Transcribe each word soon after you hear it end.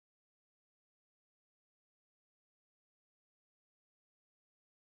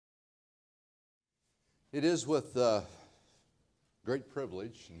It is with great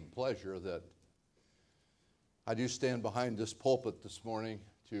privilege and pleasure that I do stand behind this pulpit this morning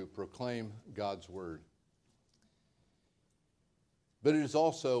to proclaim God's Word. But it is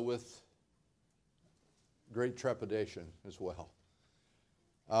also with great trepidation as well.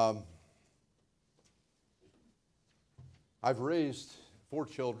 I've raised 4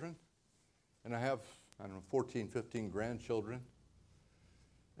 children, and I have, 14, 15 grandchildren.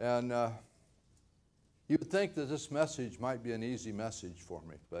 And you would think that this message might be an easy message for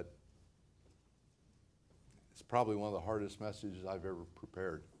me, but it's probably one of the hardest messages I've ever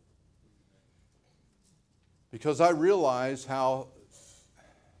prepared. Because I realize how,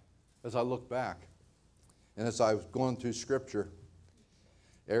 as I look back, and as I was going through Scripture,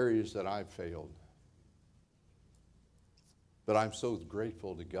 areas that I've failed. But I'm so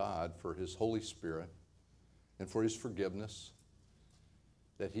grateful to God for His Holy Spirit and for His forgiveness,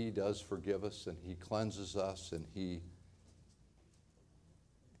 that He does forgive us and He cleanses us and He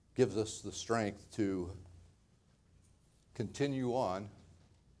gives us the strength to continue on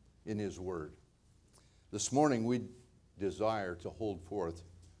in His Word. This morning we desire to hold forth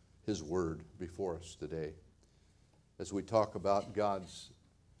His Word before us today as we talk about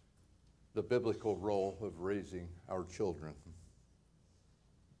the biblical role of raising our children.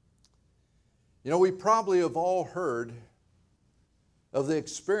 You know, we probably have all heard of the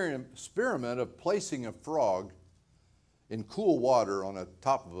experiment of placing a frog in cool water on the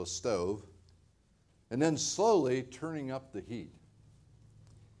top of a stove and then slowly turning up the heat.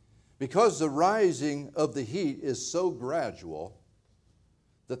 Because the rising of the heat is so gradual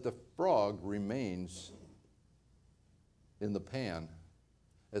that the frog remains in the pan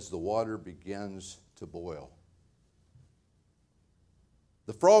as the water begins to boil.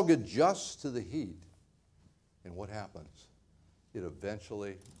 The frog adjusts to the heat, and what happens? It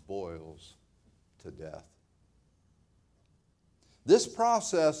eventually boils to death. This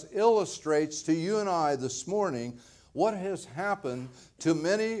process illustrates to you and I this morning what has happened to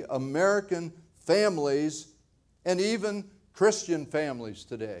many American families and even Christian families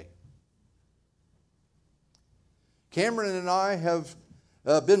today. Cameron and I have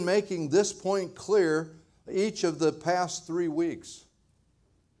been making this point clear each of the past 3 weeks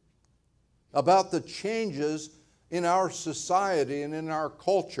about the changes in our society and in our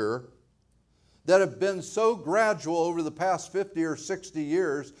culture that have been so gradual over the past 50 or 60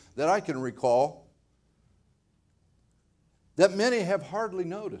 years that I can recall, that many have hardly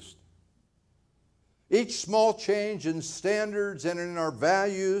noticed. Each small change in standards and in our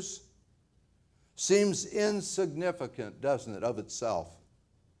values seems insignificant, doesn't it, of itself?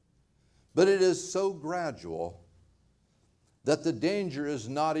 But it is so gradual that the danger is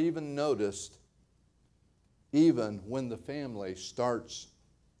not even noticed, even when the family starts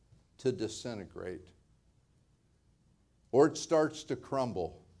to disintegrate, or it starts to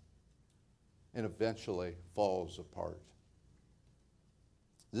crumble and eventually falls apart.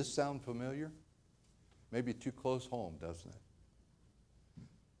 Does this sound familiar? Maybe too close home, doesn't it?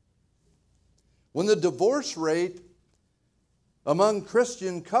 When the divorce rate among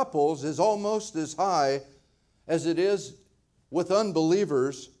Christian couples is almost as high as it is with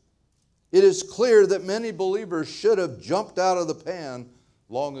unbelievers, it is clear that many believers should have jumped out of the pan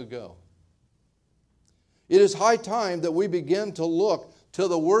long ago. It is high time that we begin to look to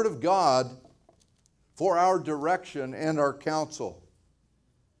the Word of God for our direction and our counsel,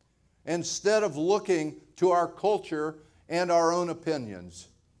 instead of looking to our culture and our own opinions.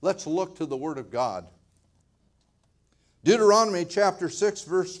 Let's look to the Word of God. Deuteronomy chapter 6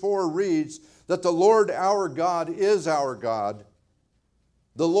 verse 4 reads that the Lord our God is our God.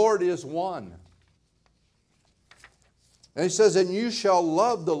 The Lord is one. And He says, and you shall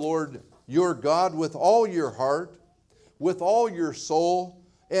love the Lord your God with all your heart, with all your soul,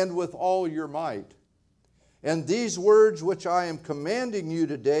 and with all your might. And these words which I am commanding you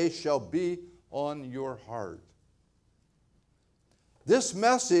today shall be on your heart. This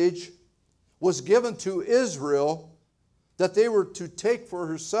message was given to Israel that they were to take for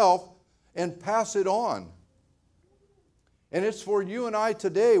herself and pass it on. And it's for you and I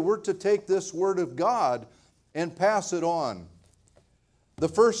today. We're to take this Word of God and pass it on. The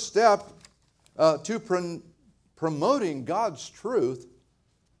first step to promoting God's truth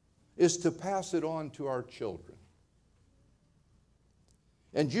is to pass it on to our children.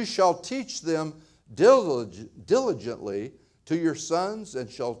 And you shall teach them diligently to your sons, and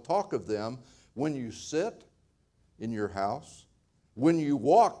shall talk of them when you sit in your house, when you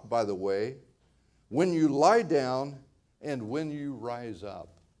walk by the way, when you lie down, and when you rise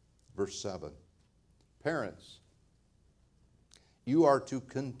up. Verse 7. Parents, you are to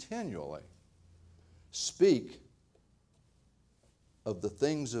continually speak of the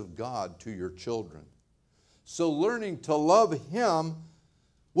things of God to your children. So learning to love Him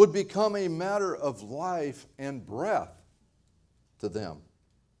would become a matter of life and breath to them.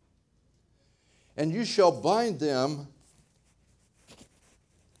 And you shall bind them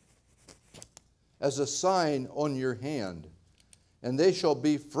as a sign on your hand, and they shall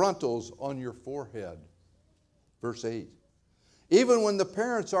be frontals on your forehead. Verse 8. Even when the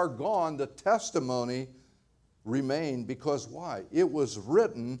parents are gone, the testimony remained, because why? It was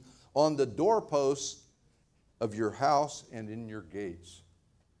written on the doorposts of your house and in your gates.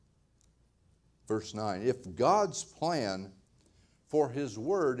 Verse 9. If God's plan for His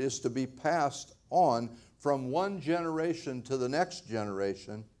word is to be passed on from one generation to the next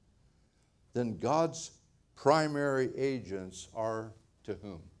generation, then God's primary agents are to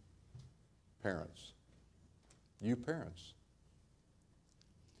whom? Parents. You parents.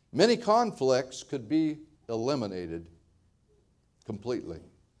 Many conflicts could be eliminated completely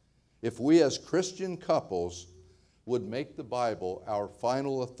if we as Christian couples would make the Bible our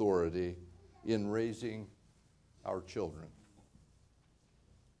final authority in raising our children.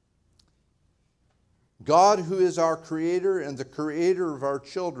 God, who is our Creator and the Creator of our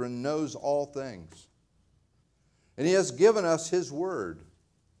children, knows all things. And He has given us His Word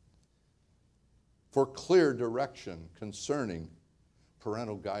for clear direction concerning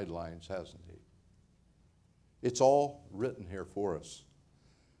parental guidelines, hasn't He? It's all written here for us.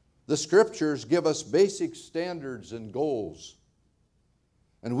 The Scriptures give us basic standards and goals.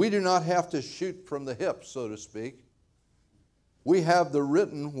 And we do not have to shoot from the hip, so to speak. We have the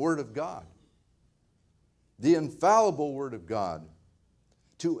written Word of God, the infallible Word of God,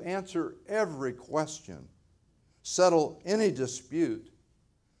 to answer every question, settle any dispute,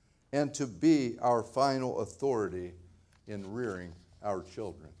 and to be our final authority in rearing our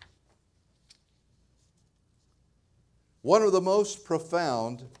children. One of the most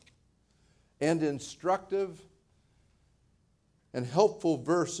profound and instructive and helpful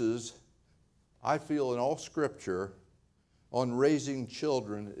verses, I feel, in all Scripture on raising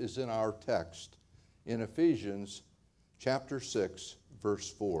children is in our text in Ephesians chapter 6,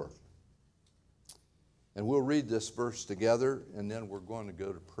 verse 4. And we'll read this verse together, and then we're going to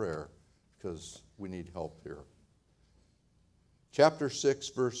go to prayer because we need help here. Chapter 6,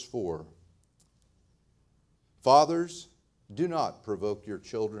 verse 4. Fathers, do not provoke your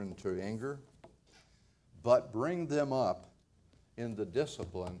children to anger, but bring them up in the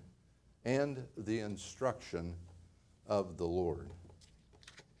discipline and the instruction of the Lord.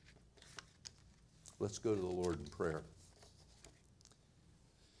 Let's go to the Lord in prayer.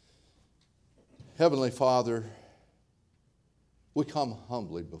 Heavenly Father, we come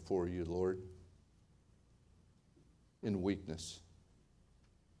humbly before you, Lord, in weakness,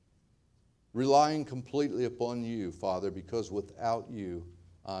 relying completely upon you, Father, because without you,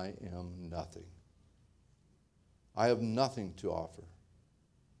 I am nothing. I have nothing to offer.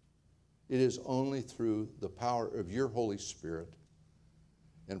 It is only through the power of your Holy Spirit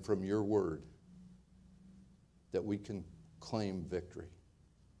and from your word that we can claim victory.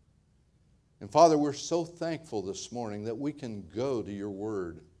 And Father, we're so thankful this morning that we can go to your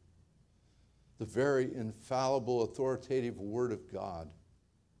word, the very infallible, authoritative word of God,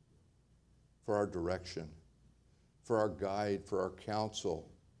 for our direction, for our guide, for our counsel.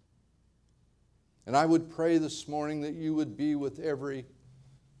 And I would pray this morning that you would be with every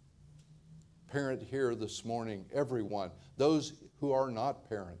parent here this morning, everyone, those who are not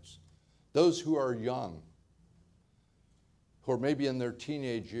parents, those who are young, who are maybe in their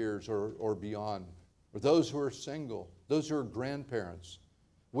teenage years or beyond, or those who are single, those who are grandparents.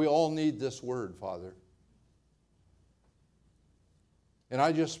 We all need this word, Father. And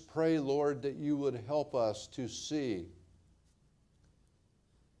I just pray, Lord, that you would help us to see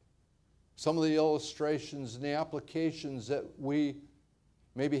some of the illustrations and the applications that we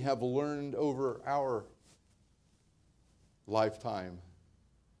maybe have learned over our lifetime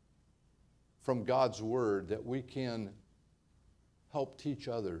from God's word, that we can help teach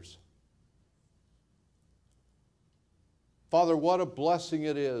others. Father, what a blessing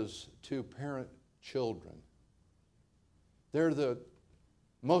it is to parent children. They're the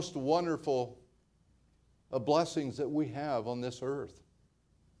most wonderful blessings that we have on this earth.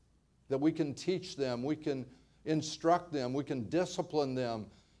 That we can teach them, we can instruct them, we can discipline them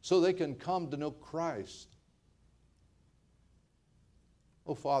so they can come to know Christ.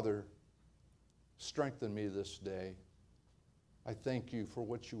 Oh, Father, strengthen me this day. I thank you for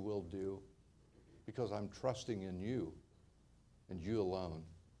what you will do because I'm trusting in you and you alone.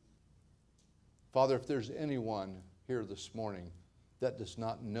 Father, if there's anyone here this morning that does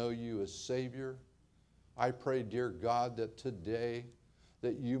not know you as Savior, I pray, dear God, that today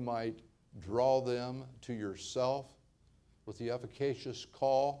that you might draw them to yourself with the efficacious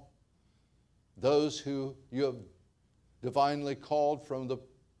call, those who you have divinely called from the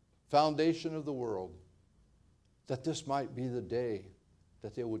foundation of the world, that this might be the day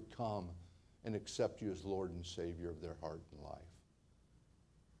that they would come and accept you as Lord and Savior of their heart and life.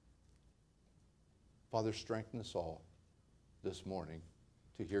 Father, strengthen us all this morning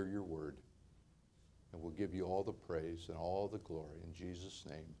to hear your word. And we'll give you all the praise and all the glory. In Jesus'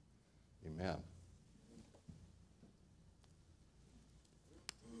 name, amen.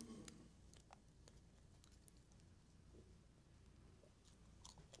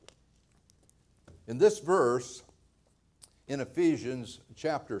 In this verse, in Ephesians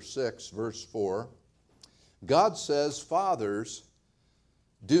chapter 6, verse 4, God says, "Fathers,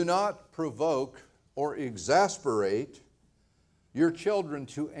 do not provoke or exasperate your children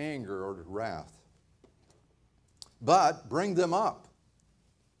to anger or to wrath, but bring them up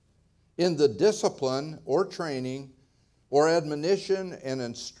in the discipline or training or admonition and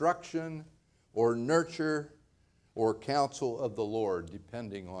instruction or nurture or counsel of the Lord,"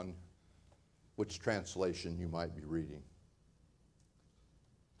 depending on which translation you might be reading.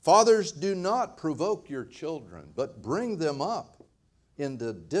 Fathers, do not provoke your children, but bring them up in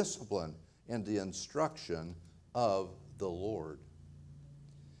the discipline and the instruction of the Lord.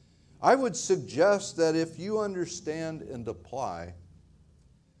 I would suggest that if you understand and apply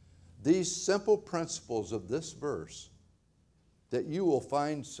these simple principles of this verse, that you will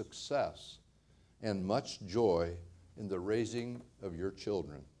find success and much joy in the raising of your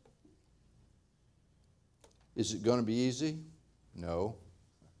children. Is it going to be easy? No.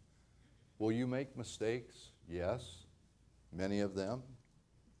 Will you make mistakes? Yes, many of them.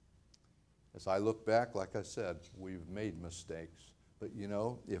 As I look back, like I said, we've made mistakes. But you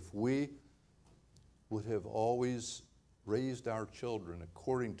know, if we would have always raised our children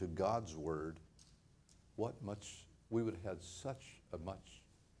according to God's word, we would have had such a much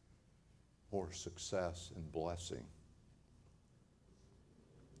more success and blessing.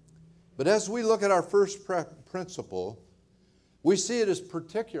 But as we look at our first principle, we see it as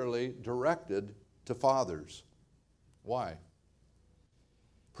particularly directed to fathers. Why?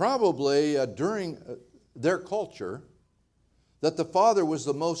 Probably during their culture, that the father was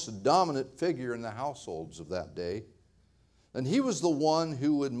the most dominant figure in the households of that day, and he was the one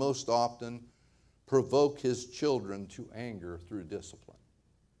who would most often provoke his children to anger through discipline.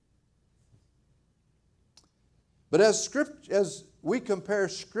 But as we compare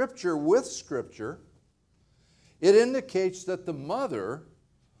Scripture with Scripture, it indicates that the mother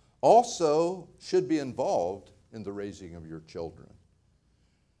also should be involved in the raising of your children.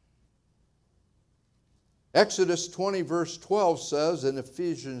 Exodus 20 verse 12 says, and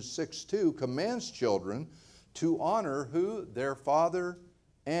Ephesians 6:2 commands children to honor who? Their father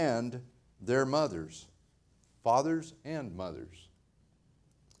and their mothers. Fathers and mothers.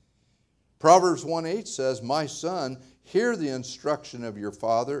 Proverbs 1:8 says, my son, hear the instruction of your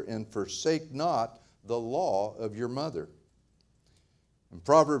father and forsake not the law of your mother. And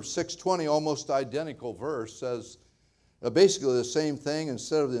Proverbs 6:20, almost identical verse, says basically the same thing.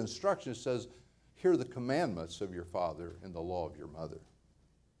 Instead of the instruction, it says, hear the commandments of your father and the law of your mother.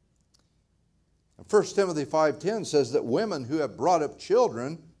 And 1 Timothy 5:10 says that women who have brought up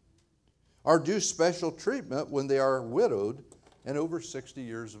children are due special treatment when they are widowed and over 60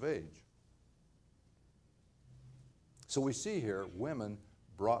 years of age. So we see here women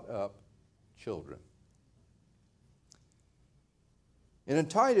brought up children. And in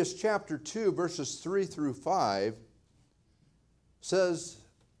Titus chapter 2, verses 3 through 5, says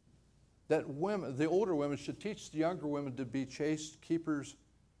that the older women should teach the younger women to be chaste keepers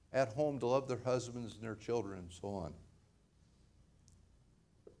at home, to love their husbands and their children, and so on.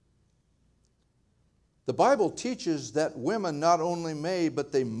 The Bible teaches that women not only may,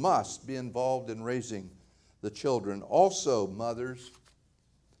 but they must be involved in raising the children. Also, mothers,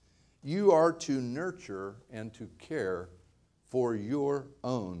 you are to nurture and to care for your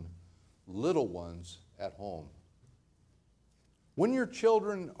own little ones at home. When your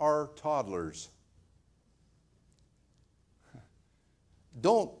children are toddlers,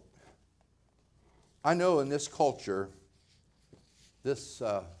 I know in this culture, this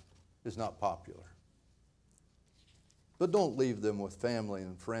is not popular. But don't leave them with family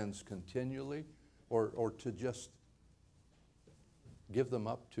and friends continually, or to just give them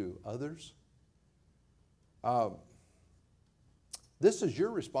up to others. This is your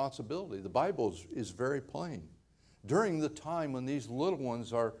responsibility. The Bible is very plain. During the time when these little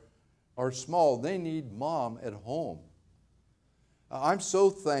ones are small, they need mom at home. I'm so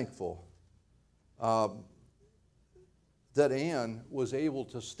thankful that Ann was able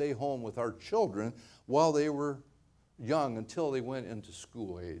to stay home with our children while they were young until they went into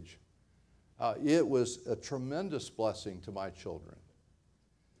school age. It was a tremendous blessing to my children.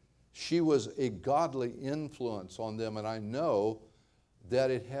 She was a godly influence on them, and I know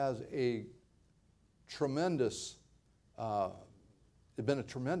that it has a tremendous, it's been a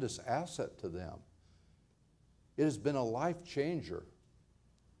tremendous asset to them. It has been a life changer.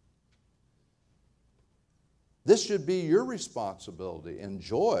 This should be your responsibility and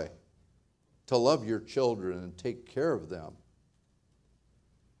joy to love your children and take care of them.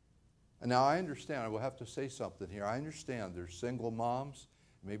 And now I understand, I will have to say something here. I understand there's single moms,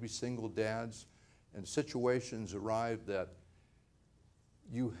 maybe single dads, and situations arrive that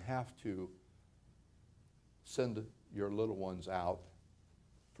you have to send your little ones out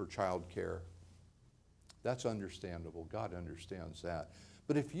for child care. That's understandable. God understands that.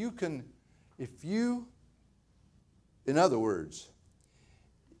 But in other words,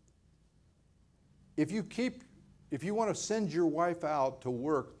 if you want to send your wife out to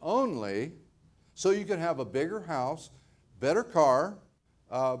work only so you can have a bigger house, better car,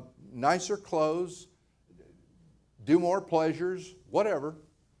 nicer clothes, do more pleasures, whatever,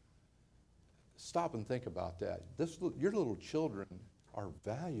 stop and think about that. Your little children are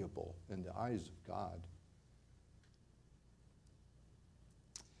valuable in the eyes of God.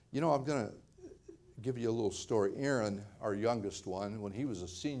 You know, I'm going to give you a little story. Aaron, our youngest one, when he was a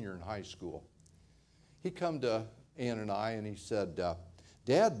senior in high school, he come to Ann and I and he said,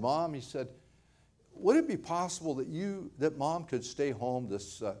 Dad, Mom, he said, would it be possible that Mom could stay home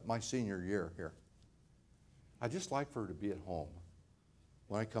this my senior year here? I'd just like for her to be at home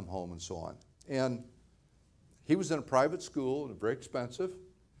when I come home and so on. And he was in a private school, very expensive,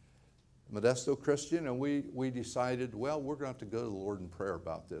 Modesto Christian, and we decided, well, we're going to have to go to the Lord in prayer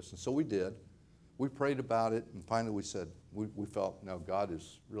about this. And so we did. We prayed about it, and finally we said, we felt, no, God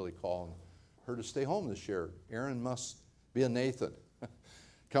is really calling her to stay home this year. Aaron must be a Nathan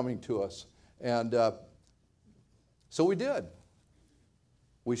coming to us. And so we did.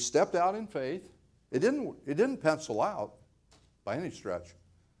 We stepped out in faith. It didn't pencil out by any stretch.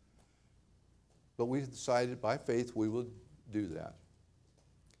 But we decided by faith we would do that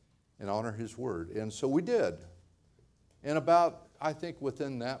and honor His word. And so we did. And about, I think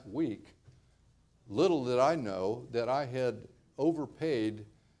within that week, little did I know that I had overpaid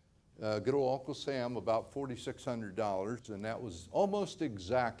good old Uncle Sam about $4,600, and that was almost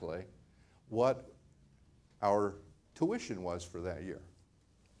exactly what our tuition was for that year.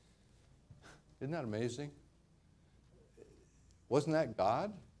 Isn't that amazing? Wasn't that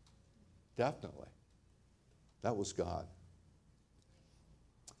God? Definitely. That was God.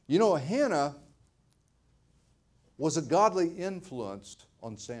 You know, Hannah was a godly influence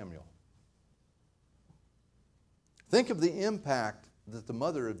on Samuel. Think of the impact that the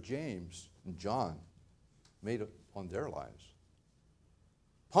mother of James and John made on their lives.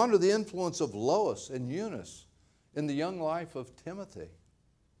 Ponder the influence of Lois and Eunice in the young life of Timothy.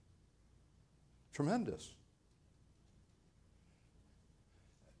 Tremendous.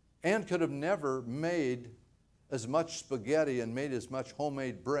 Anne could have never made as much spaghetti and made as much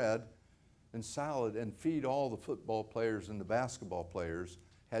homemade bread and salad and feed all the football players and the basketball players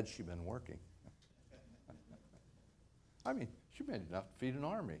had she been working. I mean, she made enough to feed an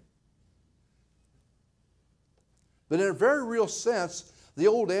army. But in a very real sense, the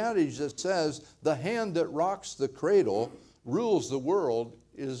old adage that says, the hand that rocks the cradle rules the world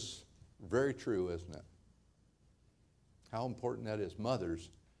is very true, isn't it? How important that is. Mothers,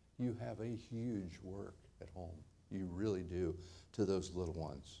 you have a huge work at home. You really do, to those little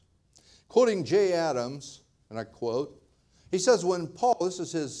ones. Quoting Jay Adams, and I quote, he says, when Paul, this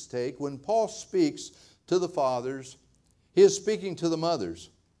is his take, when Paul speaks to the fathers, he is speaking to the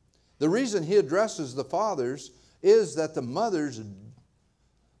mothers. The reason he addresses the fathers is that the mothers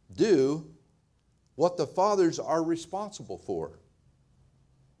do what the fathers are responsible for.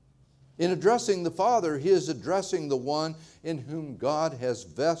 In addressing the father, he is addressing the one in whom God has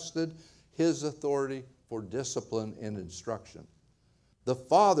vested His authority for discipline and instruction. The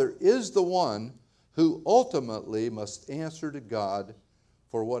father is the one who ultimately must answer to God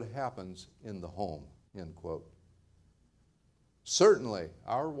for what happens in the home, end quote. Certainly,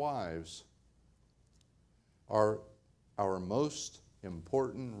 our wives are our most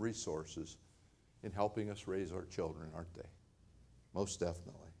important resources in helping us raise our children, aren't they? Most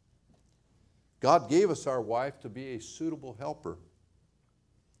definitely. God gave us our wife to be a suitable helper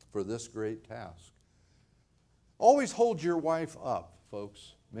for this great task. Always hold your wife up,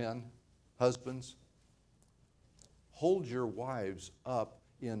 folks, men, husbands. Hold your wives up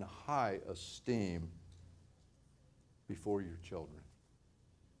in high esteem before your children.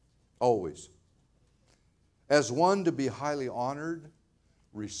 Always. As one to be highly honored,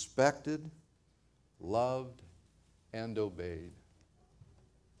 respected, loved, and obeyed.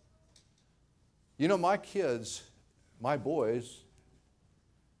 You know, my kids, my boys,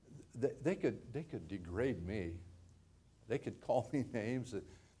 they could degrade me. They could call me names that,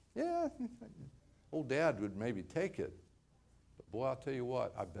 yeah, old Dad would maybe take it. But boy, I'll tell you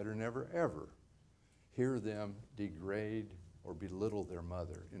what, I better never, ever hear them degrade or belittle their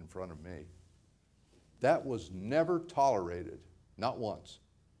mother in front of me. That was never tolerated, not once.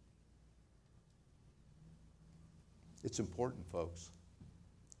 It's important, folks.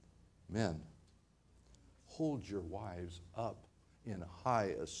 Men, hold your wives up in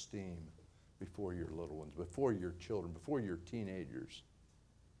high esteem before your little ones, before your children, before your teenagers.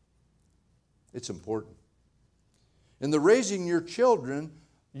 It's important. In the raising your children,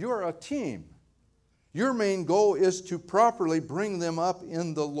 you're a team. Your main goal is to properly bring them up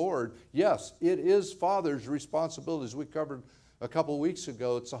in the Lord. Yes, it is father's responsibility. As we covered a couple weeks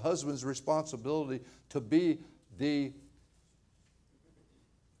ago, it's a husband's responsibility to be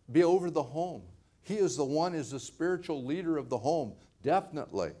over the home. He is the one, is the spiritual leader of the home,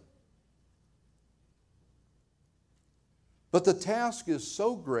 definitely. But the task is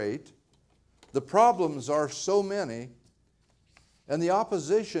so great, the problems are so many, and the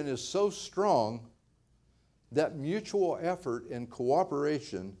opposition is so strong that mutual effort and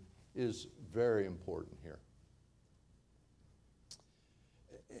cooperation is very important here.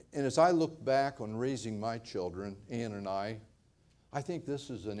 And as I look back on raising my children, Ann and I think this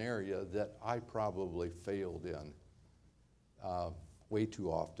is an area that I probably failed in way too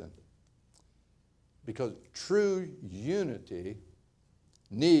often. Because true unity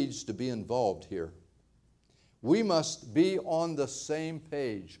needs to be involved here. We must be on the same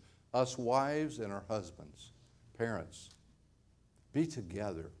page, us wives and our husbands, parents. Be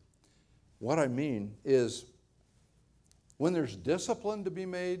together. What I mean is, when there's discipline to be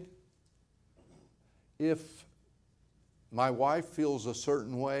made, if my wife feels a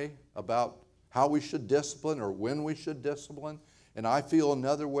certain way about how we should discipline or when we should discipline, and I feel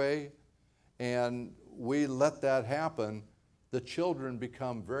another way, and we let that happen, the children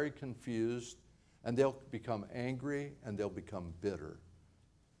become very confused, and they'll become angry, and they'll become bitter.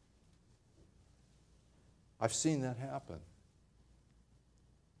 I've seen that happen.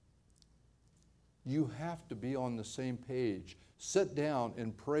 You have to be on the same page. Sit down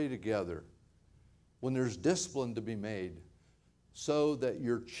and pray together when there's discipline to be made, so that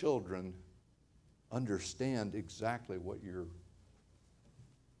your children understand exactly what you're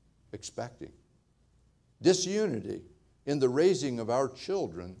expecting. Disunity in the raising of our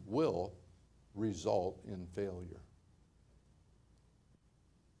children will result in failure.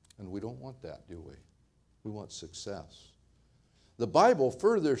 And we don't want that, do we? We want success. The Bible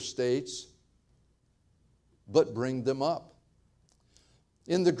further states, but bring them up.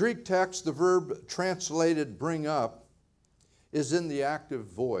 In the Greek text, the verb translated bring up is in the active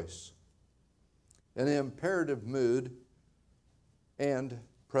voice, an imperative mood, and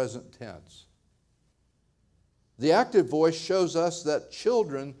present tense. The active voice shows us that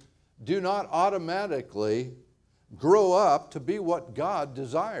children do not automatically grow up to be what God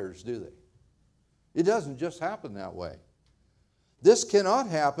desires, do they? It doesn't just happen that way. This cannot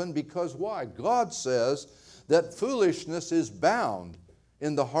happen because why? God says that foolishness is bound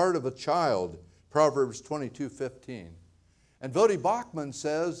in the heart of a child, Proverbs 22:15. And Voddie Baucham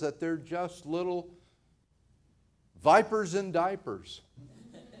says that they're just little vipers in diapers.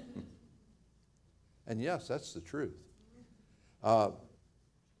 And yes, that's the truth.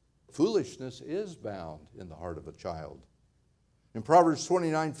 Foolishness is bound in the heart of a child. In Proverbs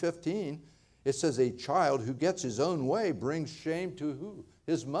 29:15, it says, a child who gets his own way brings shame to who?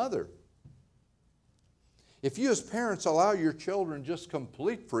 His mother. If you as parents allow your children just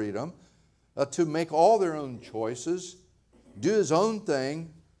complete freedom to make all their own choices, do his own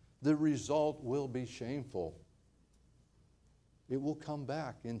thing, the result will be shameful. It will come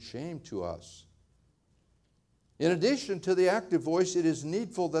back in shame to us. In addition to the active voice, it is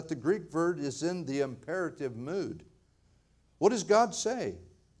needful that the Greek verb is in the imperative mood. What does God say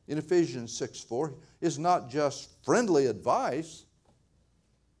in Ephesians 6:4? It's not just friendly advice.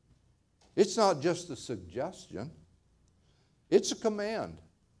 It's not just a suggestion. It's a command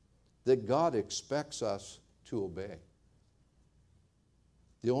that God expects us to obey.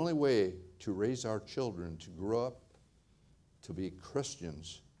 The only way to raise our children to grow up to be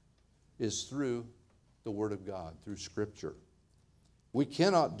Christians is through the Word of God, through Scripture. We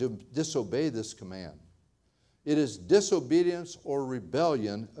cannot disobey this command. It is disobedience or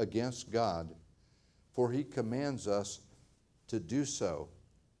rebellion against God, for He commands us to do so.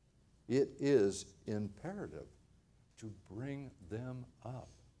 It is imperative to bring them up.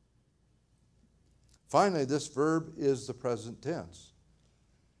 Finally, this verb is the present tense.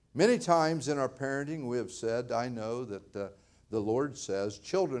 Many times in our parenting we have said, I know that the Lord says,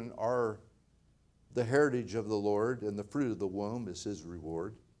 children are the heritage of the Lord, and the fruit of the womb is His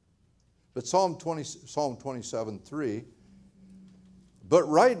reward. But Psalm 27:3, but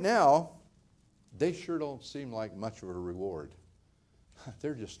right now, they sure don't seem like much of a reward.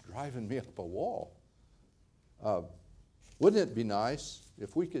 They're just driving me up a wall. Wouldn't it be nice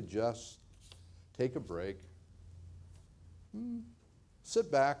if we could just take a break,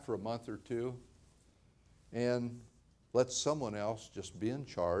 sit back for a month or two, and let someone else just be in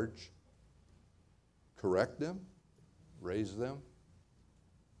charge, correct them, raise them?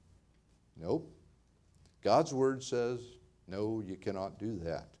 Nope. God's Word says, no, you cannot do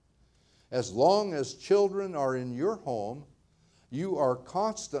that. As long as children are in your home, you are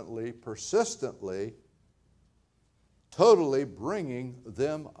constantly, persistently, totally bringing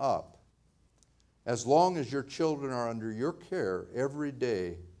them up. As long as your children are under your care, every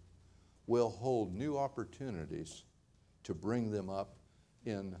day will hold new opportunities to bring them up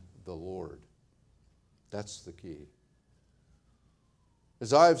in the Lord. That's the key.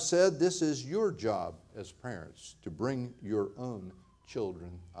 As I've said, this is your job as parents, to bring your own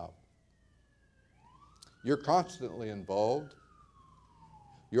children up. You're constantly involved.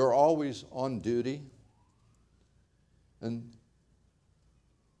 You're always on duty. And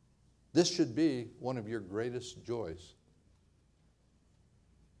this should be one of your greatest joys.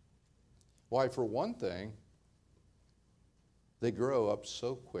 Why, for one thing, they grow up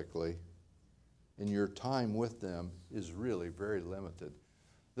so quickly, and your time with them is really very limited.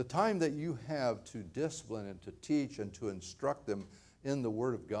 The time that you have to discipline and to teach and to instruct them in the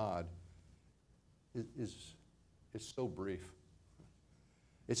Word of God is so brief.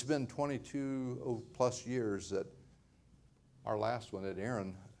 It's been 22 plus years that our last one, that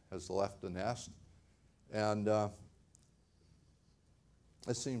Aaron has left the nest, and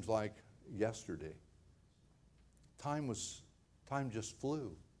it seems like yesterday. Time just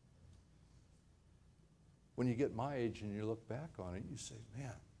flew. When you get my age and you look back on it, you say,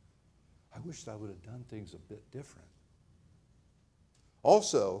 man, I wish I would have done things a bit different.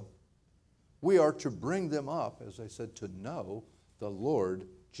 Also, we are to bring them up, as I said, to know the Lord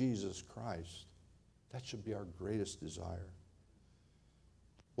Jesus Christ. That should be our greatest desire.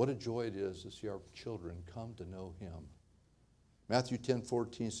 What a joy it is to see our children come to know Him. Matthew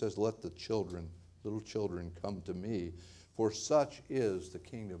 10:14 says, let the children, little children, come to me, for such is the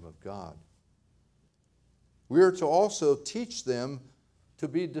kingdom of God. We are to also teach them to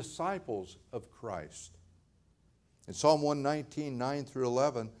be disciples of Christ. In Psalm 119, 9 through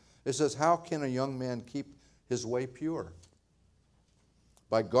 11, it says, how can a young man keep his way pure?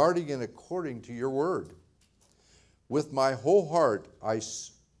 By guarding it according to your word. With my whole heart I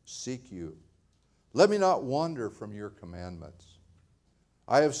seek you. Let me not wander from your commandments.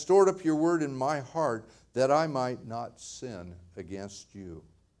 I have stored up your word in my heart that I might not sin against you.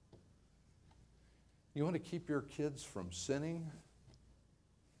 You want to keep your kids from sinning?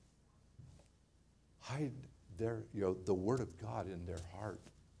 Hide the Word of God in their heart.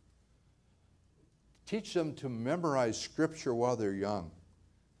 Teach them to memorize Scripture while they're young.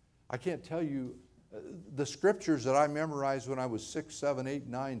 I can't tell you, the Scriptures that I memorized when I was 6, 7, 8,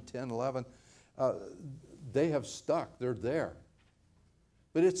 9, 10, 11, they have stuck. They're there.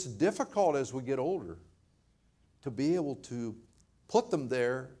 But it's difficult as we get older to be able to put them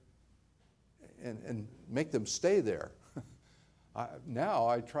there and make them stay there. Now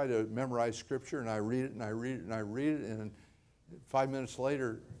I try to memorize Scripture, and I read it, and I read it, and I read it, and 5 minutes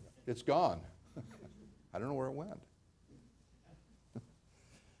later, it's gone. I don't know where it went.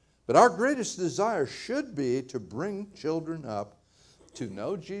 But our greatest desire should be to bring children up to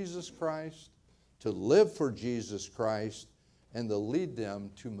know Jesus Christ, to live for Jesus Christ, and to lead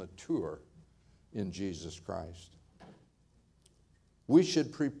them to mature in Jesus Christ. We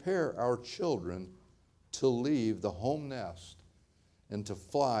should prepare our children to leave the home nest and to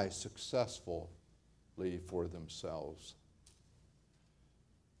fly successfully for themselves.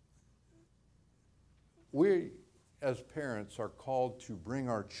 We, as parents, are called to bring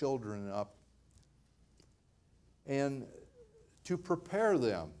our children up and to prepare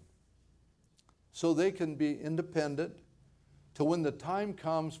them so they can be independent, to when the time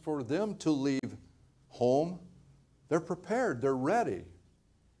comes for them to leave home, they're prepared, they're ready.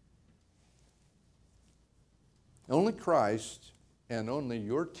 Only Christ and only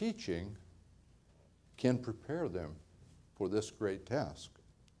your teaching can prepare them for this great task.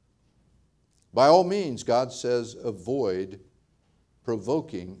 By all means, God says, avoid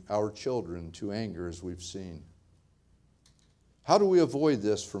provoking our children to anger, as we've seen. How do we avoid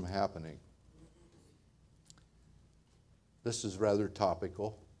this from happening? This is rather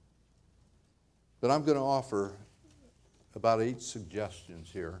topical, but I'm going to offer about 8 suggestions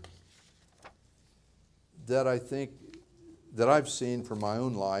here that I think that I've seen from my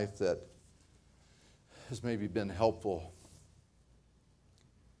own life that has maybe been helpful.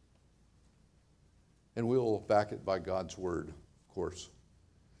 And we'll back it by God's word, of course.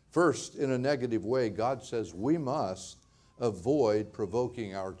 First, in a negative way, God says we must avoid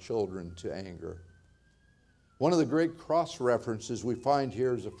provoking our children to anger. One of the great cross-references we find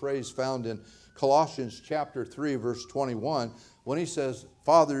here is a phrase found in Colossians chapter 3, verse 21, when he says,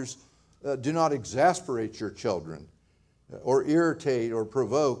 fathers, do not exasperate your children, or irritate or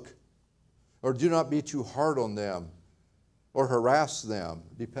provoke, or do not be too hard on them, or harass them,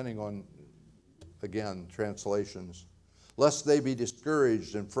 depending on, again, translations, lest they be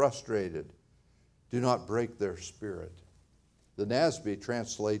discouraged and frustrated. Do not break their spirit. The NASB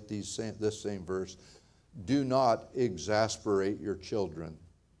translate this same verse, do not exasperate your children,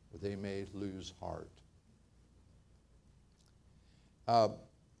 or they may lose heart.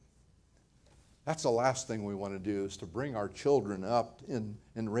 That's the last thing we want to do, is to bring our children up and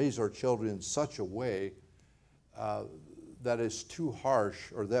raise our children in such a way that is too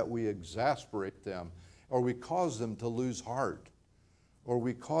harsh, or that we exasperate them, or we cause them to lose heart, or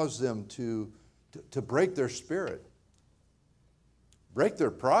we cause them to break their spirit. Break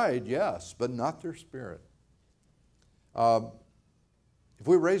their pride, yes, but not their spirit. If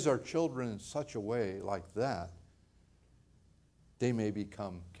we raise our children in such a way like that, they may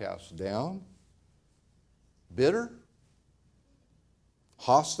become cast down, bitter,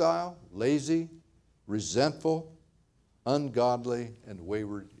 hostile, lazy, resentful, ungodly, and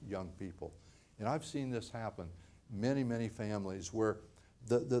wayward young people. And I've seen this happen many, many families where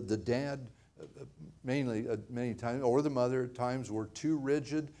the dad, mainly many times, or the mother at times, were too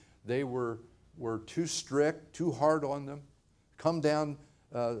rigid. They were too strict, too hard on them, come down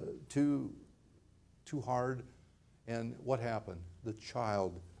too hard. And what happened? The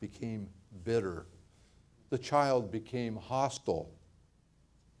child became bitter. The child became hostile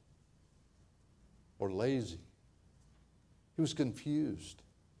or lazy. He was confused.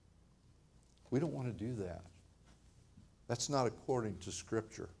 We don't want to do that. That's not according to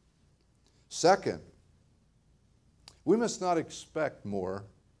Scripture. Second, we must not expect more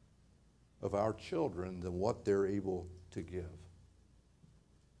of our children than what they're able to give.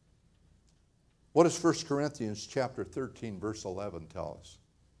 What does 1 Corinthians chapter 13, verse 11 tell us?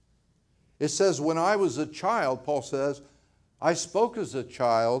 It says, when I was a child, Paul says, I spoke as a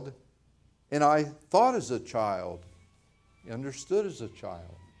child, and I thought as a child, understood as a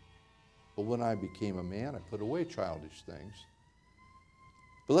child. But when I became a man, I put away childish things.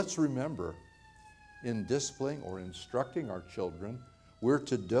 But let's remember, in disciplining or instructing our children, we're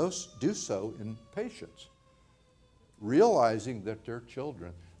to do so in patience, realizing that they're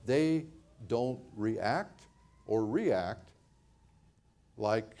children. They don't react or react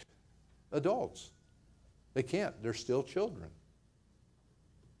like adults. They can't. They're still children.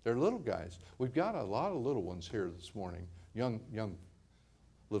 They're little guys. We've got a lot of little ones here this morning, young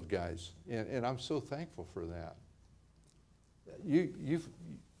little guys, and I'm so thankful for that. You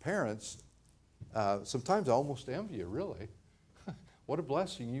parents, sometimes I almost envy you, really. What a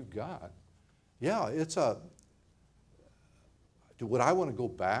blessing you've got. Yeah, would I want to go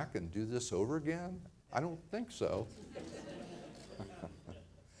back and do this over again? I don't think so.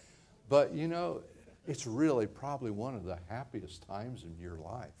 But you know, it's really probably one of the happiest times in your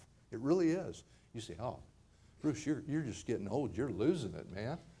life. It really is. You say, oh, Bruce, you're just getting old. You're losing it,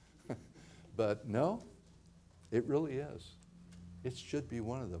 man. But no, it really is. It should be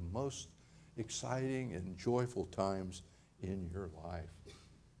one of the most exciting and joyful times in your life.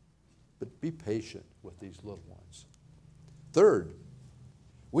 But be patient with these little ones. Third,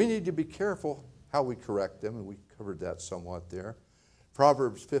 we need to be careful how we correct them, and we covered that somewhat there.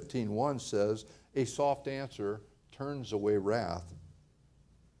 Proverbs 15:1 says, a soft answer turns away wrath,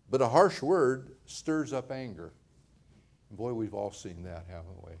 but a harsh word stirs up anger. And boy, we've all seen that,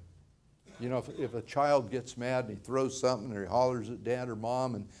 haven't we? You know, if a child gets mad and he throws something or he hollers at dad or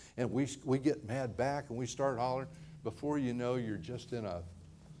mom, and we get mad back and we start hollering, before you know, you're just in a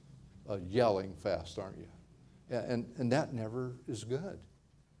yelling fest, aren't you? And that never is good.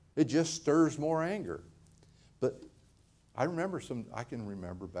 It just stirs more anger. But I can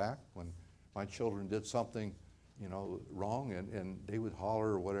remember back when my children did something, wrong, and they would holler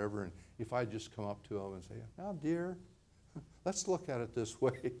or whatever. And if I just come up to them and say, "Now, dear, let's look at it this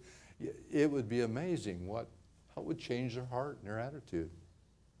way," it would be amazing how it would change their heart and their attitude.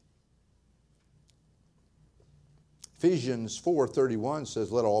 Ephesians 4:31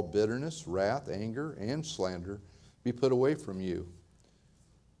 says, "Let all bitterness, wrath, anger, and slander be put away from you.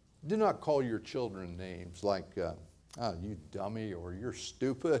 Do not call your children names like, you dummy, or you're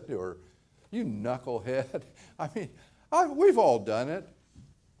stupid, or you knucklehead." I mean, we've all done it.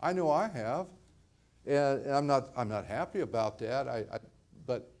 I know I have. And I'm not happy about that.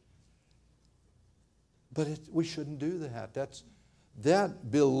 But we shouldn't do that.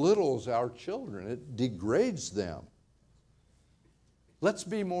 That belittles our children. It degrades them. Let's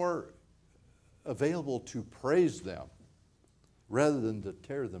be more available to praise them rather than to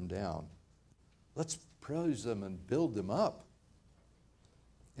tear them down. Let's praise them and build them up.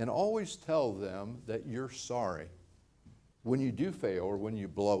 And always tell them that you're sorry when you do fail or when you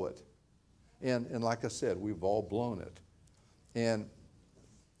blow it. And like I said, we've all blown it. And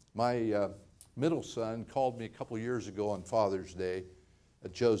my middle son called me a couple years ago on Father's Day,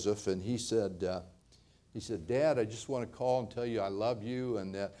 Joseph, and he said, "Dad, I just want to call and tell you I love you,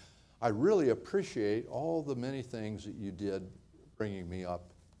 and that I really appreciate all the many things that you did bringing me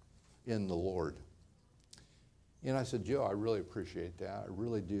up in the Lord." And I said, "Joe, I really appreciate that. I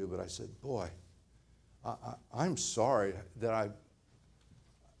really do." But I said, "Boy, I'm sorry that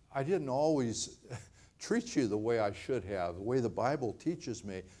I didn't always treat you the way I should have, the way the Bible teaches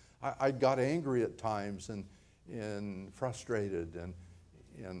me. I got angry at times and frustrated."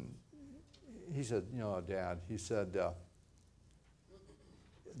 And he said, "Dad," he said,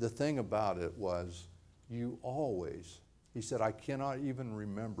 "the thing about it was you always," he said, "I cannot even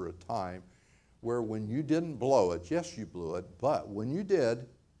remember a time where when you didn't blow it, yes, you blew it, but when you did,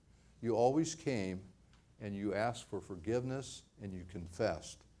 you always came and you asked for forgiveness and you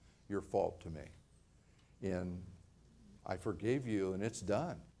confessed your fault to me. And I forgave you and it's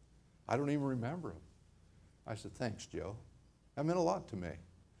done. I don't even remember them." I said, "Thanks, Joe. That meant a lot to me."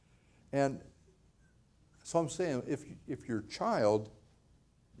 And so I'm saying, if your child,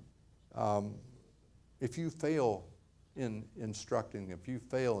 if you fail in instructing, if you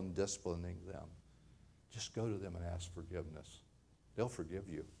fail in disciplining them, just go to them and ask forgiveness. They'll forgive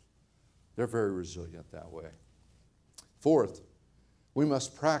you. They're very resilient that way. Fourth, we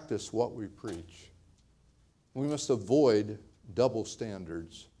must practice what we preach. We must avoid double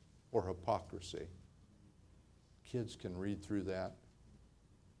standards or hypocrisy. Kids can read through that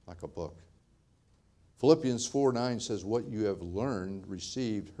like a book. Philippians 4:9 says, "What you have learned,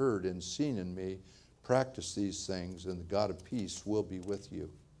 received, heard, and seen in me, practice these things, and the God of peace will be with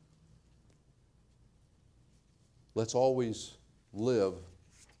you." Let's always live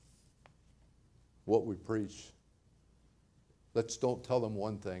what we preach. Let's don't tell them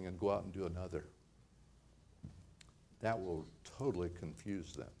one thing and go out and do another. That will totally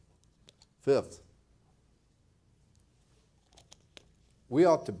confuse them. Fifth, we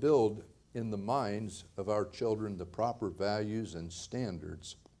ought to build in the minds of our children the proper values and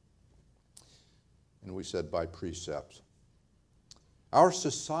standards. And we said by precepts. Our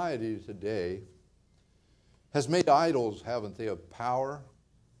society today has made idols, haven't they, of power,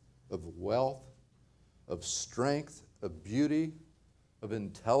 of wealth, of strength, of beauty, of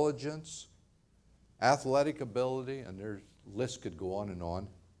intelligence, athletic ability, and their list could go on and on.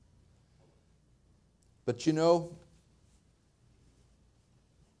 But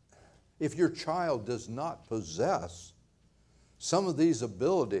if your child does not possess some of these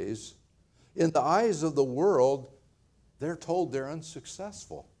abilities, in the eyes of the world, they're told they're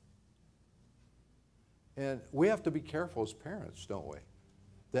unsuccessful. And we have to be careful as parents, don't we?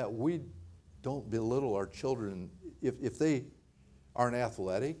 That we don't belittle our children if they aren't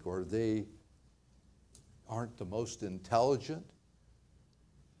athletic or they aren't the most intelligent.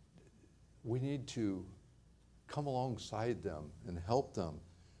 We need to come alongside them and help them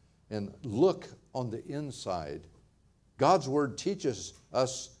and look on the inside. God's Word teaches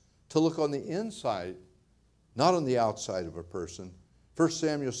us to look on the inside, not on the outside of a person. 1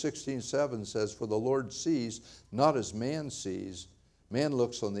 Samuel 16:7 says, "For the Lord sees not as man sees. Man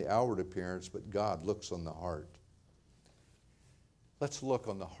looks on the outward appearance, but God looks on the heart." Let's look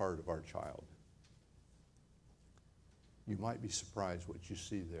on the heart of our child. You might be surprised what you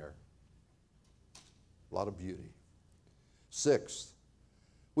see there. A lot of beauty. Sixth,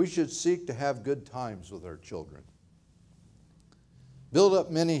 we should seek to have good times with our children. Build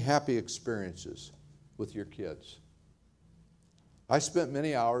up many happy experiences with your kids. I spent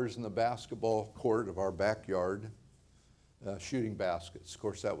many hours in the basketball court of our backyard shooting baskets. Of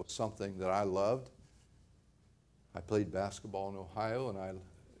course, that was something that I loved. I played basketball in Ohio, and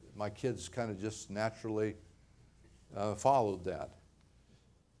my kids kind of just naturally followed that.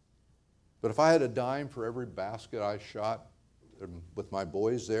 But if I had a dime for every basket I shot with my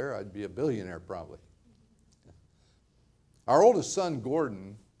boys there, I'd be a billionaire probably. Our oldest son,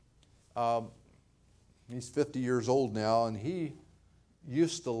 Gordon, he's 50 years old now, and he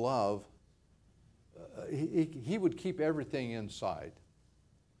used to love, he would keep everything inside.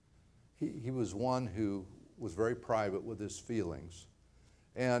 He was one who was very private with his feelings.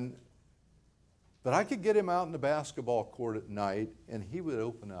 But I could get him out in the basketball court at night, and he would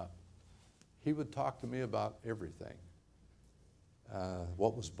open up. He would talk to me about everything.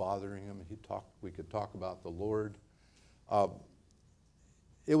 What was bothering him, we could talk about the Lord.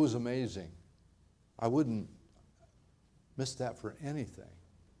 It was amazing. I wouldn't miss that for anything.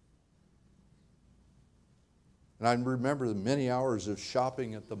 And I remember the many hours of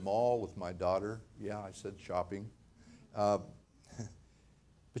shopping at the mall with my daughter. Yeah, I said shopping. But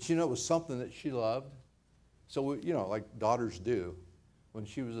you know, it was something that she loved. So, like daughters do. When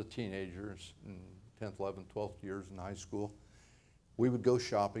she was a teenager, in 10th, 11th, 12th years in high school, we would go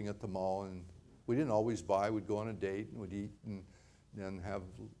shopping at the mall, and we didn't always buy. We'd go on a date, and we'd eat, and then have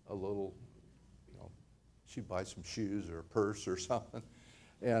a little, she'd buy some shoes or a purse or something.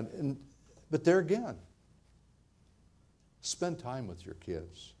 But there again, spend time with your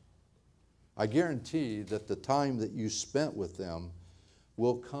kids. I guarantee that the time that you spent with them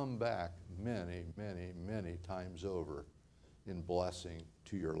will come back many, many, many times over in blessing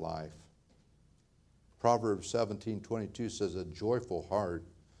to your life. Proverbs 17:22 says, a joyful heart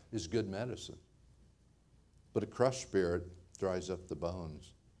is good medicine, but a crushed spirit dries up the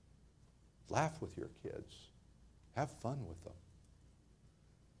bones. Laugh with your kids. Have fun with them.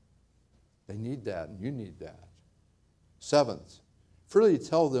 They need that, and you need that. Seventh, freely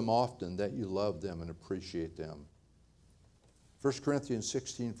tell them often that you love them and appreciate them. 1 Corinthians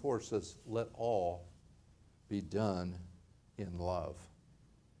 16:4 says, let all be done in love.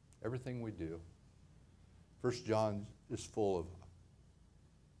 Everything we do. 1 John is full of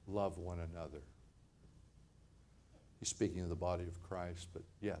love one another. He's speaking of the body of Christ, but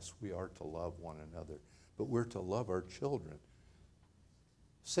yes, we are to love one another, but we're to love our children.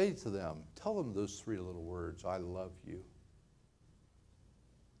 Say to them, tell them those three little words, I love you.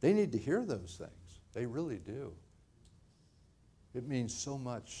 They need to hear those things. They really do. It means so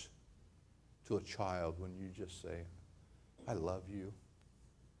much to a child when you just say, I love you.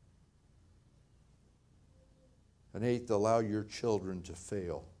 And eighth, allow your children to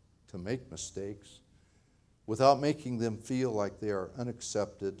fail, to make mistakes, without making them feel like they are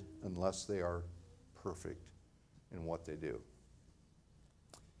unaccepted unless they are perfect in what they do.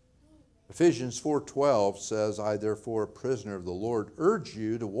 Ephesians 4:12 says, I therefore, a prisoner of the Lord, urge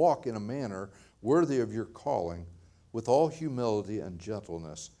you to walk in a manner worthy of your calling, with all humility and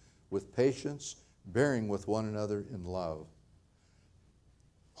gentleness, with patience, bearing with one another in love.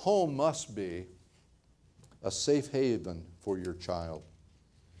 Home must be a safe haven for your child.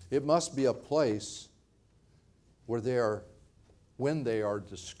 It must be a place where when they are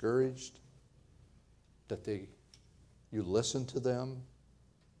discouraged, that you listen to them,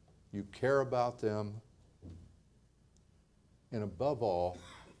 you care about them, and above all,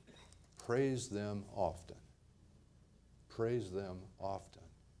 praise them often. Praise them often.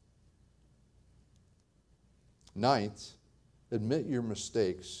 Ninth, admit your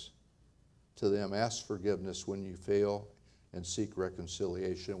mistakes to them. Ask forgiveness when you fail and seek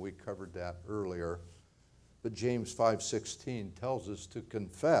reconciliation. We covered that earlier. But James 5:16 tells us to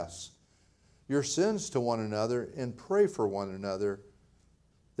confess your sins to one another and pray for one another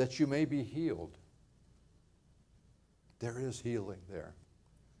that you may be healed. There is healing there.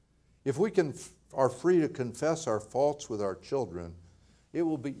 If we are free to confess our faults with our children, it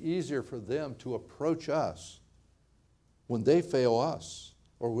will be easier for them to approach us when they fail us,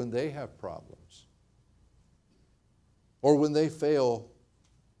 or when they have problems, or when they fail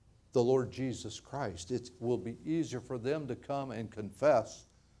the Lord Jesus Christ. It will be easier for them to come and confess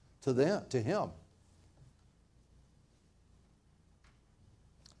to Him.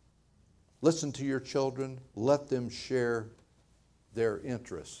 Listen to your children. Let them share their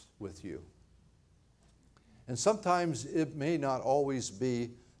interests with you. And sometimes it may not always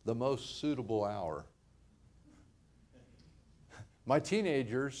be the most suitable hour. My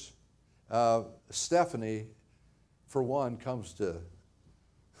teenagers, Stephanie, for one, comes to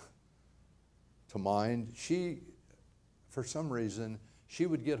mind. She, for some reason, she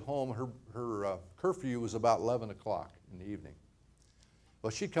would get home, her curfew was about 11 o'clock in the evening. Well,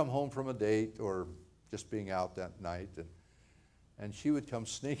 she'd come home from a date or just being out that night, and she would come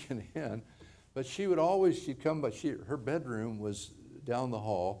sneaking in But she would always, she'd come, but her bedroom was down the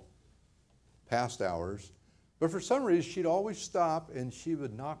hall, past hours. But for some reason, she'd always stop and she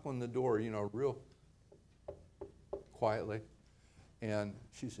would knock on the door, real quietly. And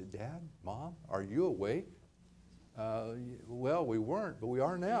she said, Dad, Mom, are you awake? Well, we weren't, but we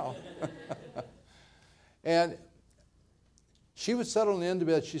are now. And she would settle on the end of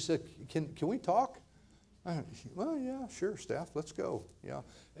bed. She said, can we talk? Well, yeah, sure, Steph, let's go. Yeah.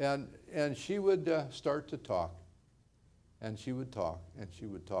 And she would start to talk. And she would talk, and she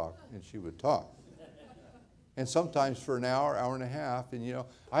would talk, and she would talk. And sometimes for an hour, hour and a half. And,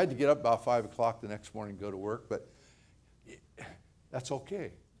 I had to get up about 5 o'clock the next morning and go to work, but that's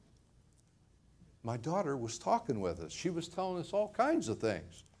okay. My daughter was talking with us. She was telling us all kinds of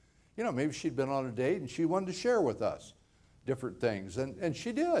things. Maybe she'd been on a date and she wanted to share with us different things, and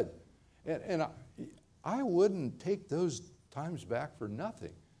she did. And I wouldn't take those times back for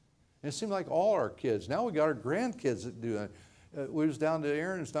nothing. And it seemed like all our kids. Now we got our grandkids that do it. We was down to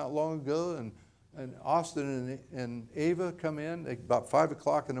Aaron's not long ago, and Austin and Ava come in about 5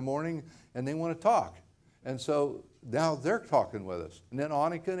 o'clock in the morning, and they want to talk. And so now they're talking with us. And then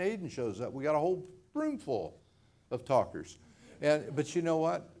Annika and Aiden shows up. We got a whole room full of talkers. But you know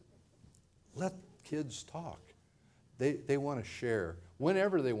what? Let kids talk. They want to share.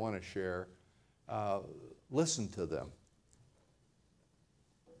 Whenever they want to share, listen to them.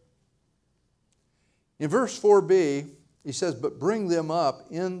 In verse 4b, he says, but bring them up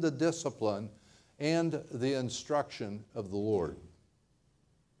in the discipline and the instruction of the Lord.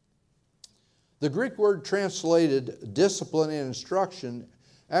 The Greek word translated discipline and instruction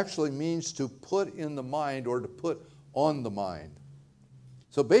actually means to put in the mind or to put on the mind.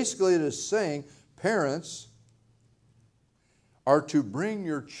 So basically it is saying parents are to bring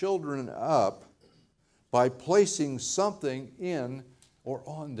your children up by placing something in or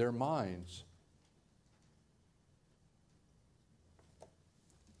on their minds.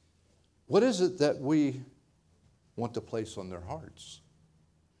 What is it that we want to place on their hearts?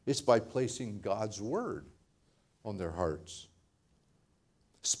 It's by placing God's Word on their hearts.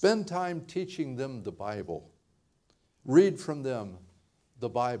 Spend time teaching them the Bible. Read from them the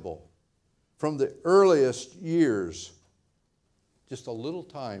Bible. From the earliest years, just a little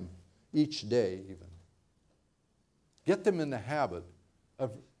time each day even. Get them in the habit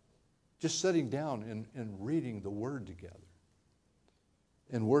of just sitting down and reading the Word together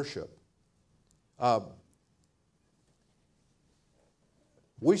in worship.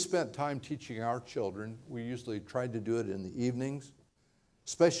 We spent time teaching our children. We usually tried to do it in the evenings,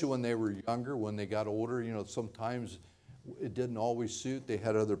 especially when they were younger. When they got older, sometimes it didn't always suit. They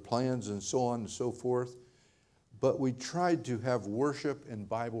had other plans and so on and so forth. But we tried to have worship and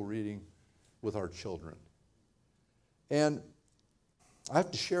Bible reading with our children. And I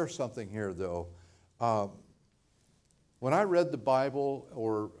have to share something here, though. When I read the Bible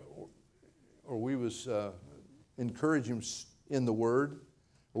or we was encouraging in the Word,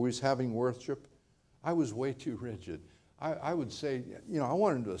 or we was having worship, I was way too rigid. I would say, I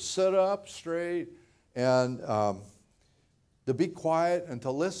wanted to sit up straight and to be quiet and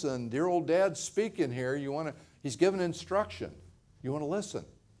to listen. Dear old Dad's speaking here. He's giving instruction. You want to listen.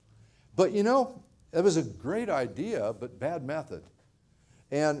 But it was a great idea, but bad method.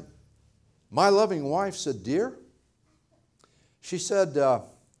 And my loving wife said, dear, she said,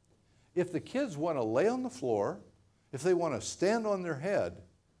 if the kids want to lay on the floor, if they want to stand on their head,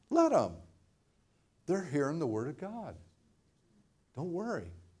 let them. They're hearing the Word of God. Don't worry.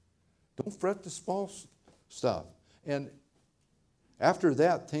 Don't fret the small stuff. And after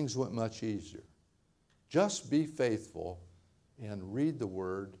that, things went much easier. Just be faithful and read the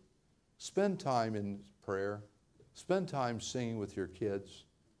Word. Spend time in prayer. Spend time singing with your kids.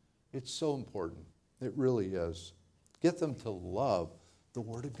 It's so important. It really is. Get them to love the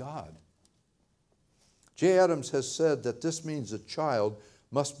Word of God. Jay Adams has said that this means a child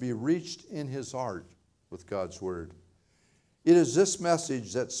must be reached in his heart with God's Word. It is this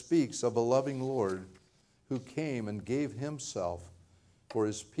message that speaks of a loving Lord who came and gave Himself for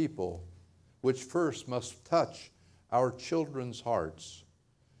His people, which first must touch our children's hearts,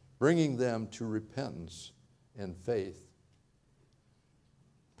 bringing them to repentance and faith.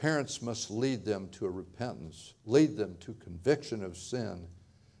 Parents must lead them to a repentance, lead them to conviction of sin,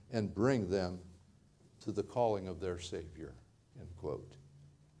 and bring them to the calling of their Savior, end quote.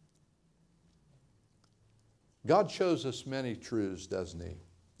 God shows us many truths, doesn't He,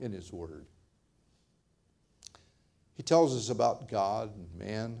 in His Word. He tells us about God and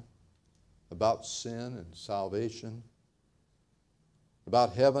man, about sin and salvation,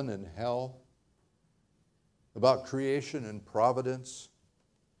 about heaven and hell, about creation and providence,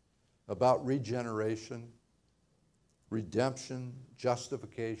 about regeneration, redemption,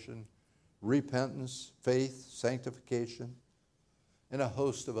 justification, repentance, faith, sanctification, and a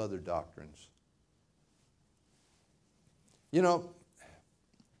host of other doctrines. You know,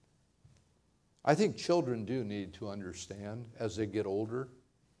 I think children do need to understand as they get older,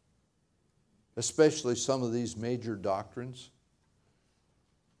 especially some of these major doctrines.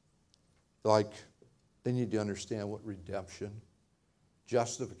 Like, they need to understand what redemption,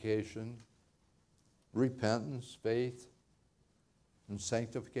 justification, repentance, faith, and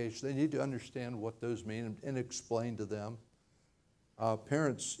sanctification. They need to understand what those mean and explain to them.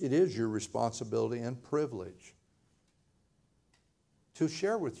 Parents, it is your responsibility and privilege to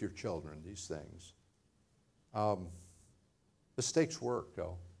share with your children these things. This takes work,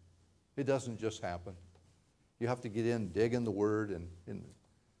 though. It doesn't just happen. You have to get in, dig in the Word, and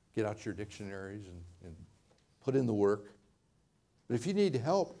get out your dictionaries and put in the work. But if you need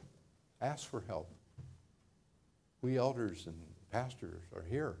help, ask for help. We elders and pastors are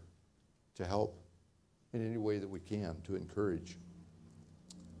here to help in any way that we can, to encourage.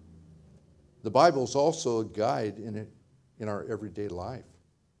 The Bible is also a guide in our everyday life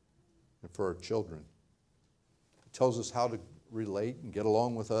and for our children. It tells us how to relate and get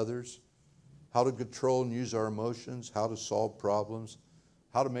along with others, how to control and use our emotions, how to solve problems,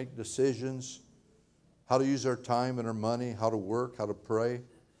 how to make decisions, how to use our time and our money, how to work, how to pray,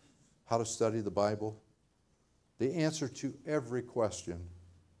 how to study the Bible. The answer to every question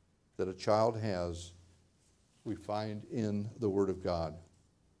that a child has, we find in the Word of God.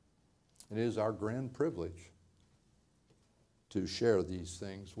 It is our grand privilege to share these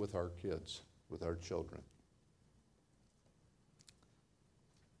things with our kids, with our children.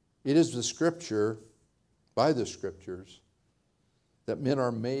 It is the Scripture, by the Scriptures, that men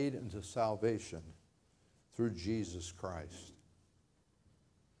are made into salvation through Jesus Christ.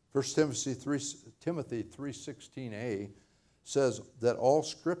 1 Timothy 3:16a says that all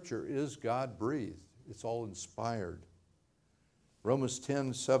Scripture is God-breathed. It's all inspired. Romans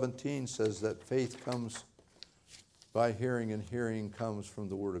 10:17 says that faith comes by hearing, and hearing comes from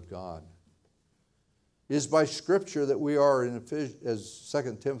the Word of God. It is by Scripture that we are, as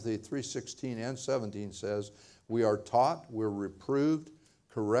 2 Timothy 3:16 and 17 says, we are taught, we're reproved,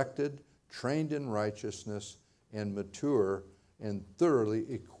 corrected, trained in righteousness, and mature and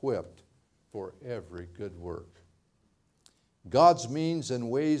thoroughly equipped for every good work. God's means and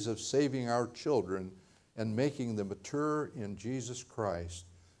ways of saving our children and making them mature in Jesus Christ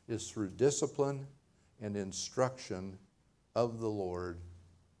is through discipline and instruction of the Lord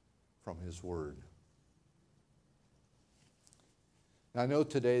from His Word. Now, I know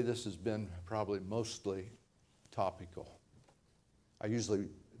today this has been probably mostly topical. I usually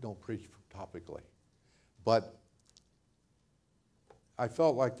don't preach topically, but I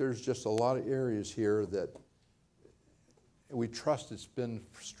felt like there's just a lot of areas here that we trust it's been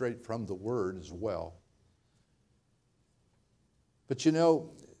straight from the Word as well. But you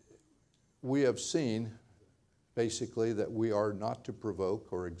know, we have seen basically that we are not to provoke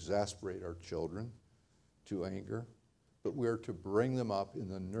or exasperate our children to anger, but we are to bring them up in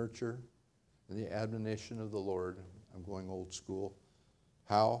the nurture and the admonition of the Lord. I'm going old school.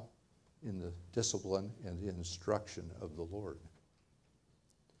 How? In the discipline and the instruction of the Lord.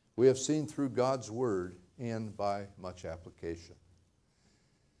 We have seen through God's Word and by much application.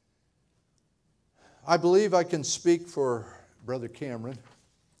 I believe I can speak for Brother Cameron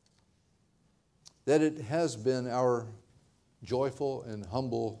that it has been our joyful and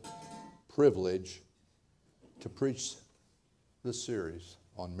humble privilege to preach this series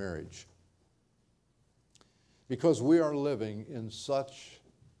on marriage, because we are living in such,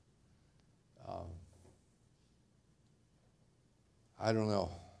 I don't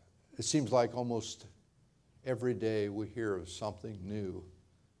know, it seems like almost every day we hear of something new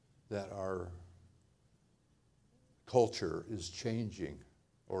that our culture is changing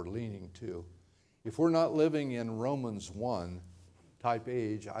or leaning to. If we're not living in Romans 1 type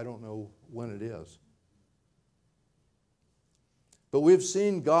age, I don't know when it is. But we've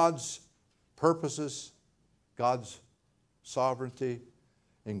seen God's purposes, God's sovereignty,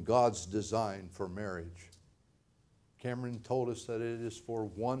 and God's design for marriage. Cameron told us that it is for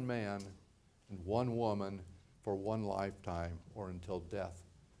one man and one woman for one lifetime, or until death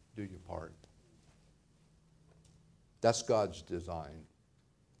do you part. That's God's design.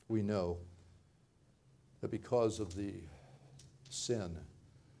 We know that because of the sin,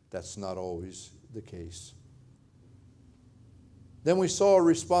 that's not always the case. Then we saw a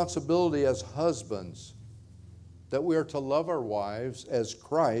responsibility as husbands, that we are to love our wives as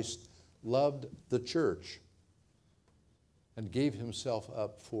Christ loved the church. and gave himself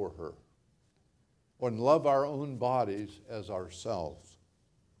up for her. And love our own bodies as ourselves.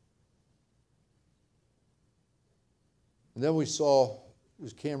 And then we saw,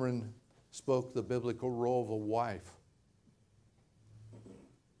 as Cameron spoke, the biblical role of a wife.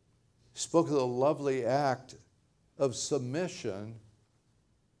 He spoke of the lovely act of submission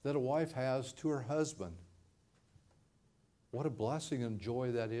that a wife has to her husband. What a blessing and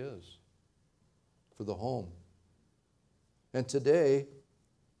joy that is for the home. And today,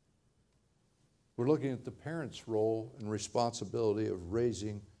 we're looking at the parents' role and responsibility of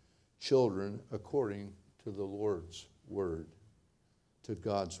raising children according to the Lord's Word, to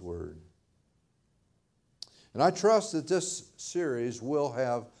God's Word. And I trust that this series will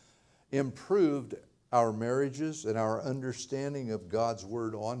have improved our marriages and our understanding of God's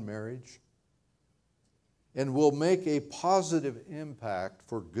Word on marriage, and will make a positive impact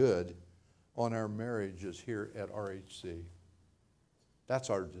for good on our marriages here at RHC. That's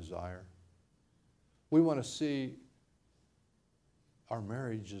our desire. We want to see our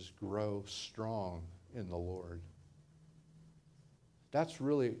marriages grow strong in the Lord. That's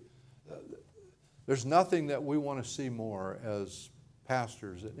really, there's nothing that we want to see more as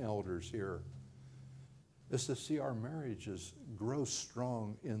pastors and elders here, is to see our marriages grow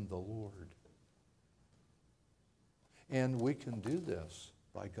strong in the Lord. And we can do this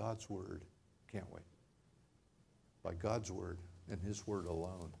by God's Word, can't we? By God's Word and His Word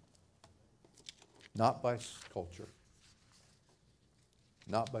alone. Not by culture,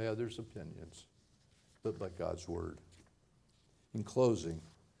 not by others' opinions, but by God's Word. In closing,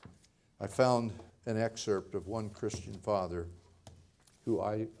 I found an excerpt of one Christian father who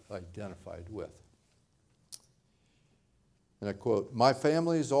I identified with. And I quote, "My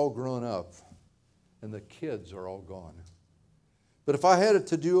family is all grown up and the kids are all gone. But if I had it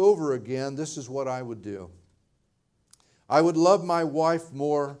to do over again, this is what I would do. I would love my wife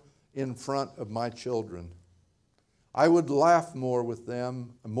more in front of my children. I would laugh more with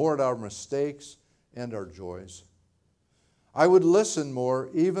them, more at our mistakes and our joys. I would listen more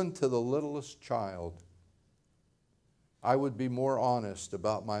even to the littlest child. I would be more honest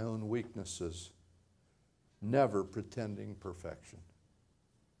about my own weaknesses, never pretending perfection.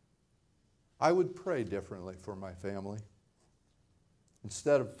 I would pray differently for my family.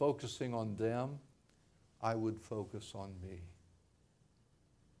 Instead of focusing on them, I would focus on me.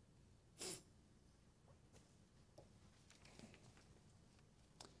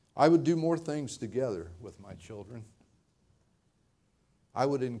 I would do more things together with my children. I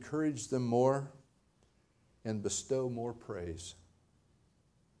would encourage them more and bestow more praise.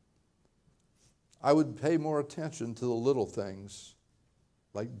 I would pay more attention to the little things,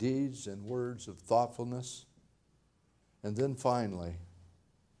 like deeds and words of thoughtfulness. And then finally,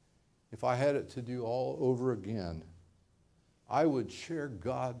 if I had it to do all over again, I would share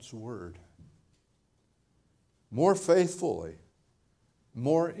God's Word more faithfully,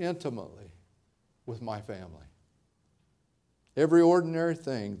 more intimately with my family. Every ordinary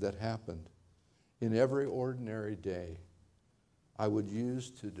thing that happened in every ordinary day, I would use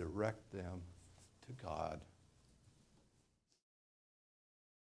to direct them to God.